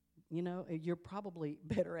 You know, you're probably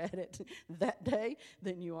better at it that day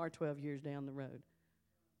than you are 12 years down the road.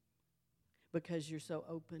 Because you're so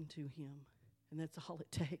open to him. And that's all it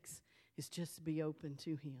takes, is just to be open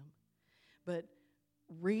to him. But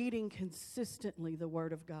reading consistently the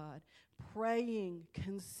Word of God, praying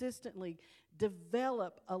consistently,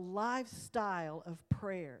 develop a lifestyle of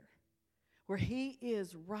prayer where he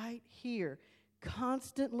is right here,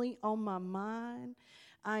 constantly on my mind.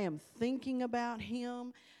 I am thinking about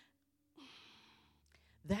him.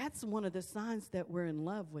 That's one of the signs that we're in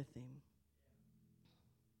love with him.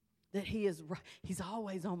 That he's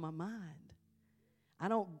always on my mind. I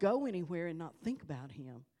don't go anywhere and not think about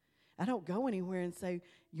him. I don't go anywhere and say,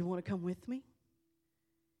 you want to come with me?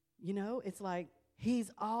 You know, it's like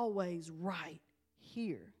he's always right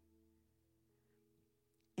here.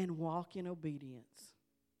 And walk in obedience.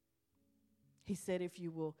 He said, if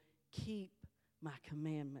you will keep my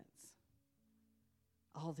commandments,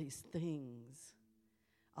 all these things,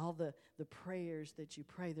 all the prayers that you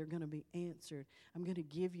pray, they're going to be answered. I'm going to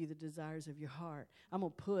give you the desires of your heart. I'm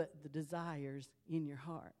going to put the desires in your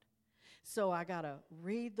heart. So I got to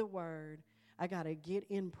read the word. I got to get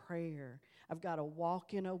in prayer. I've got to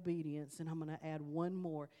walk in obedience. And I'm going to add one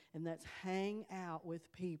more, and that's hang out with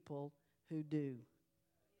people who do.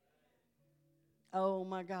 Oh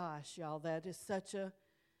my gosh, y'all, that's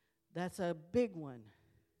a big one.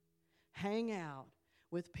 Hang out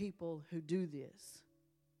with people who do this.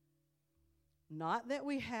 Not that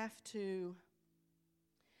we have to,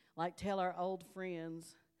 like, tell our old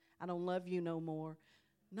friends, I don't love you no more.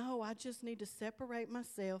 No, I just need to separate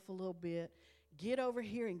myself a little bit, get over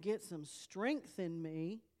here and get some strength in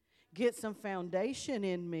me, get some foundation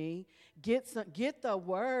in me, get the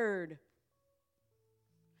word.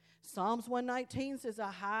 Psalms 119 says, I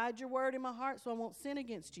hide your word in my heart so I won't sin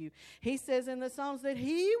against you. He says in the Psalms that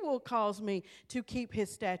he will cause me to keep his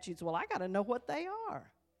statutes. Well, I got to know what they are.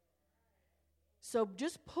 So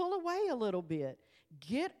just pull away a little bit.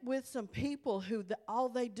 Get with some people who all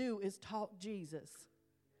they do is talk Jesus.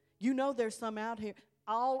 You know there's some out here.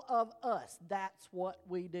 All of us, that's what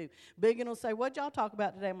we do. Biggin will say, what'd y'all talk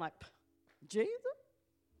about today? I'm like, Jesus?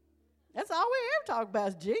 That's all we ever talk about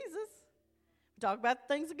is Jesus. We talk about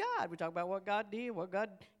the things of God. We talk about what God did,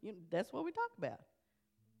 that's what we talk about.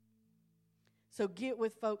 So get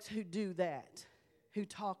with folks who do that, who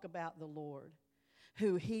talk about the Lord,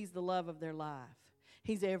 who he's the love of their life.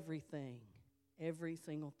 He's everything, every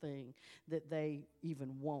single thing that they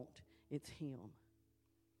even want. It's him.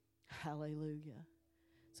 Hallelujah.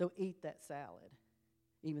 So eat that salad,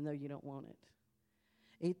 even though you don't want it.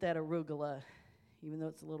 Eat that arugula, even though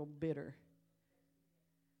it's a little bitter.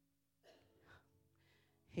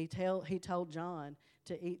 He told John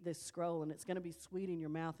to eat this scroll, and it's going to be sweet in your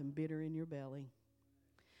mouth and bitter in your belly.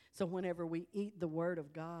 So whenever we eat the Word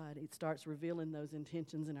of God, it starts revealing those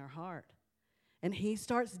intentions in our heart. And he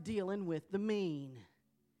starts dealing with the mean.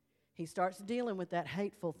 He starts dealing with that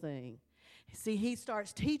hateful thing. See, he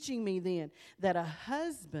starts teaching me then that a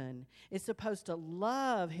husband is supposed to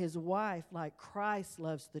love his wife like Christ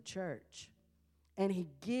loves the church. And he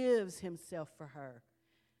gives himself for her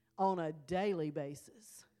on a daily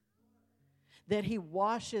basis. That he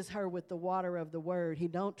washes her with the water of the word. He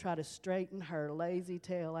don't try to straighten her lazy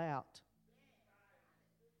tail out.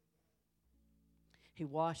 He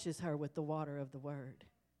washes her with the water of the word.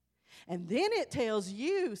 And then it tells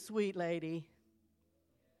you, sweet lady,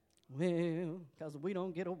 well, because we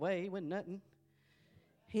don't get away with nothing.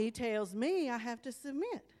 He tells me I have to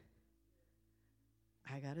submit.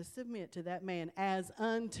 I got to submit to that man as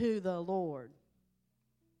unto the Lord.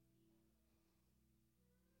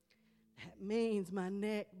 That means my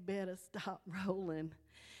neck better stop rolling.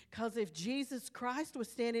 Because if Jesus Christ was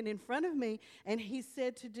standing in front of me and he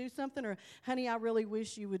said to do something, or, honey, I really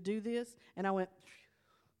wish you would do this, and I went,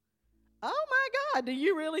 oh my God, do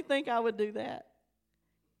you really think I would do that?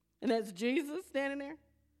 And that's Jesus standing there?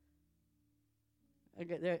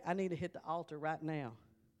 I need to hit the altar right now.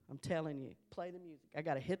 I'm telling you, play the music. I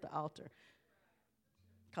got to hit the altar.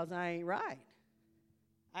 Because I ain't right.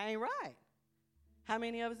 I ain't right. How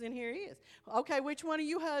many of us in here is? Okay, which one of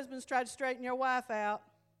you husbands tried to straighten your wife out?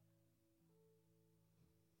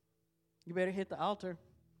 You better hit the altar.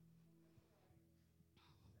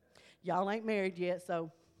 Y'all ain't married yet,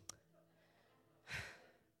 so.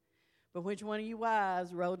 But which one of you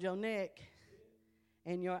wives rolled your neck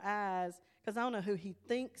and your eyes? Because I don't know who he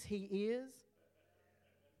thinks he is.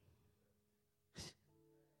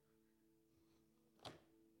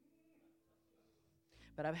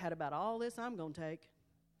 But I've had about all this I'm going to take.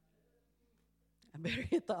 I better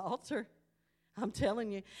hit the altar. I'm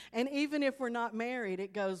telling you. And even if we're not married,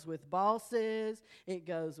 it goes with bosses, it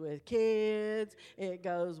goes with kids, it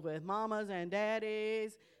goes with mamas and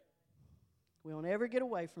daddies. We don't ever get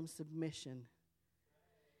away from submission.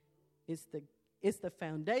 It's the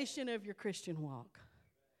foundation of your Christian walk.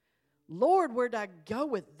 Lord, where'd I go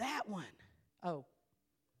with that one? Oh.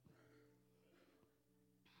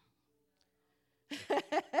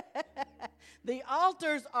 The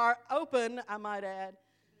altars are open, I might add.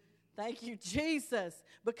 Thank you, Jesus,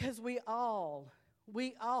 because we all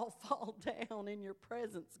fall down in your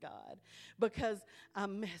presence, God, because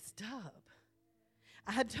I'm messed up.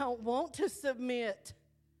 I don't want to submit.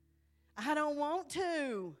 I don't want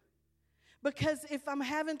to. Because if I'm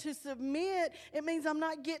having to submit, it means I'm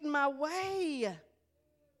not getting my way.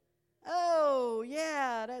 Oh,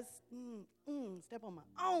 yeah, that's step on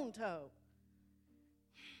my own toe.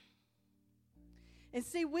 And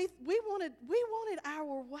see, we wanted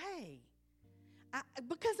our way.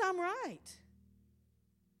 Because I'm right.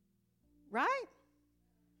 Right?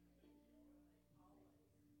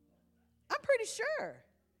 I'm pretty sure.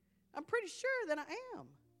 I'm pretty sure that I am.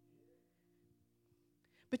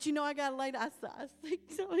 But you know, I got laid. I think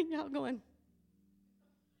some of y'all going,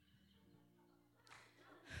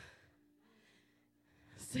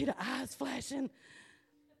 see the eyes flashing.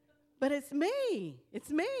 But it's me. It's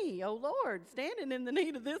me, oh Lord, standing in the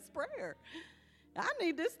need of this prayer. I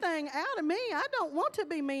need this thing out of me. I don't want to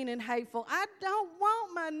be mean and hateful. I don't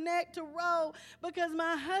want my neck to roll because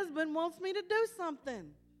my husband wants me to do something.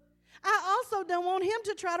 I also don't want him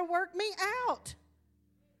to try to work me out.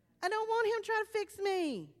 I don't want him to try to fix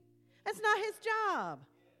me. That's not his job.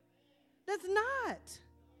 That's not.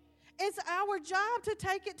 It's our job to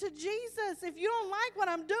take it to Jesus. If you don't like what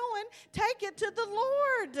I'm doing, take it to the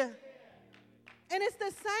Lord. And it's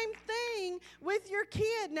the same thing with your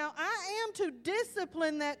kid. Now, I am to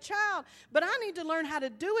discipline that child, but I need to learn how to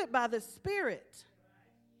do it by the Spirit.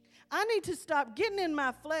 I need to stop getting in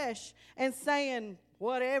my flesh and saying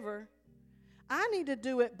whatever. I need to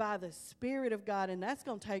do it by the Spirit of God, and that's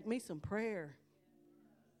going to take me some prayer.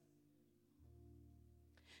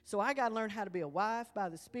 So I got to learn how to be a wife by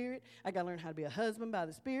the Spirit. I got to learn how to be a husband by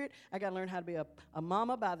the Spirit. I got to learn how to be a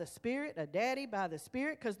mama by the Spirit, a daddy by the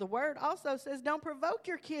Spirit, because the Word also says don't provoke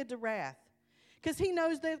your kid to wrath, because he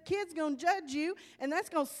knows that kid's going to judge you, and that's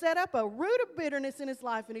going to set up a root of bitterness in his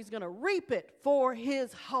life, and he's going to reap it for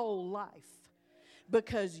his whole life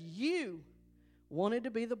because you wanted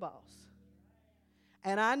to be the boss.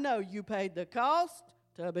 And I know you paid the cost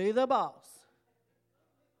to be the boss.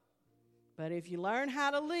 But if you learn how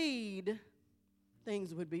to lead,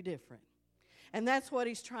 things would be different. And that's what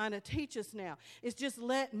he's trying to teach us now. Is just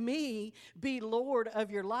let me be Lord of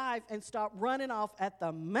your life and stop running off at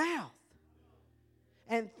the mouth.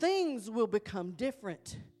 And things will become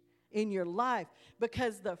different in your life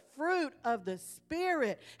because the fruit of the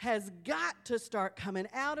Spirit has got to start coming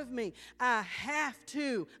out of me. I have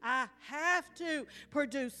to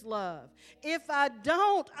produce love. If I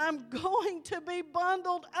don't, I'm going to be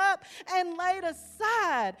bundled up and laid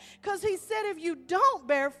aside, because he said if you don't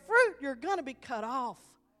bear fruit, you're going to be cut off.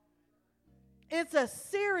 It's a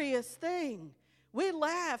serious thing. We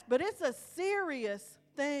laughed, but it's a serious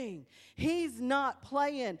thing. He's not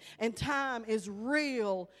playing, and time is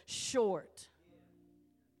real short.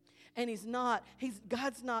 And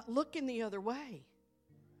God's not looking the other way.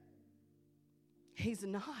 He's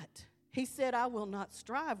not. He said, I will not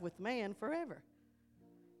strive with man forever.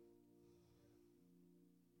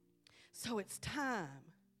 So it's time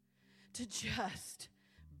to just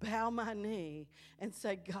bow my knee and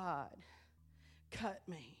say, God, cut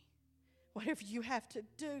me. Whatever you have to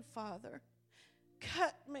do, Father,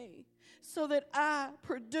 cut me so that I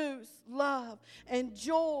produce love and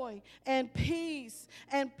joy and peace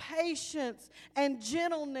and patience and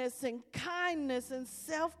gentleness and kindness and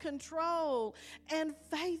self-control and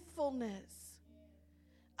faithfulness.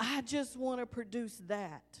 I just want to produce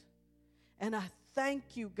that. And I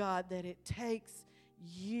thank you, God, that it takes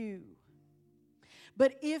you.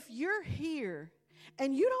 But if you're here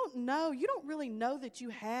and you don't really know that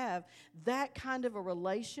you have that kind of a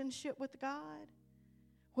relationship with God,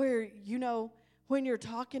 where, when you're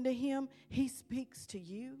talking to him, he speaks to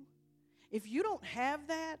you. If you don't have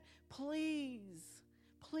that, please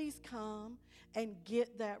come and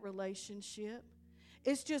get that relationship.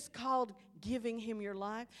 It's just called giving him your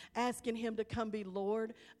life, asking him to come be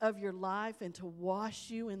Lord of your life and to wash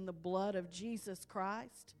you in the blood of Jesus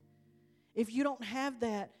Christ. If you don't have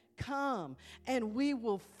that, come and we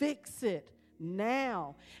will fix it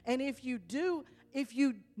now. And if you do, if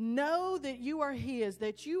you know that you are his,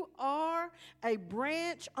 that you are a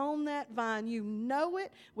branch on that vine, you know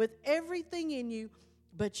it with everything in you,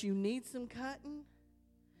 but you need some cutting,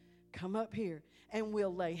 come up here and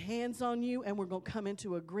we'll lay hands on you, and we're going to come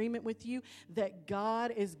into agreement with you that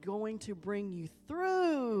God is going to bring you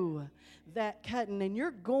through that cutting, and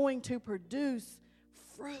you're going to produce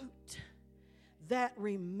fruit that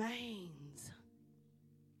remains.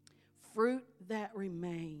 Fruit that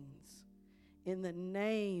remains. In the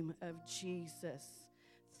name of Jesus.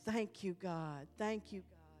 Thank you, God. Thank you,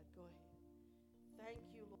 God. Go ahead. Thank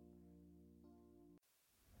you, Lord.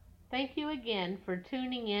 Thank you again for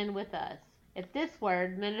tuning in with us. If this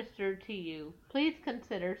word ministered to you, please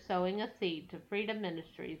consider sowing a seed to Freedom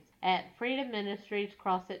Ministries at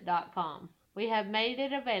freedomministriescrossit.com. We have made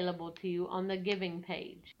it available to you on the giving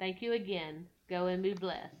page. Thank you again. Go and be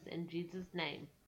blessed in Jesus' name.